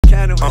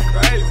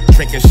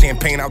Drinking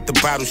champagne out the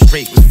bottle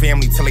straight. Was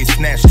family till they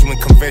snatched you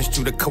and convinced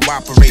you to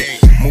cooperate.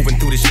 Moving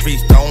through the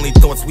streets, the only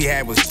thoughts we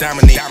had was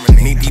dominate.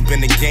 Knee deep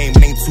in the game,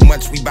 it ain't too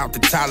much we bout to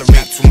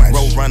tolerate.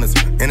 Road runners,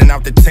 in and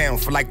out the town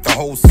for like the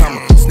whole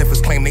summer.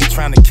 Sniffers claim they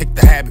trying to kick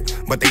the habit,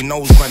 but they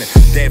nose running.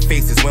 Dead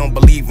faces, we don't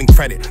believe in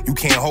credit. You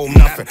can't hold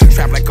nothing.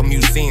 Trap like a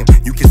museum,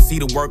 you can see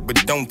the work but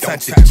don't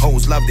touch it.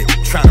 Hoes loved it,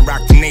 trying to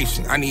rock the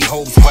nation. I need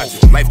hoes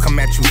budget. Life come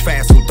at you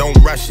fast, so don't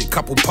rush it.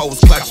 Couple poles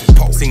clutching.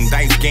 Seen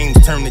dice games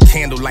turn to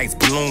candlelights,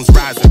 balloons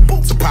rising.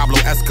 To Pablo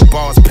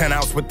Escobar's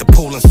penthouse with the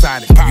pool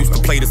inside it. Used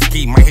to play the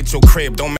ski, might hit your crib, don't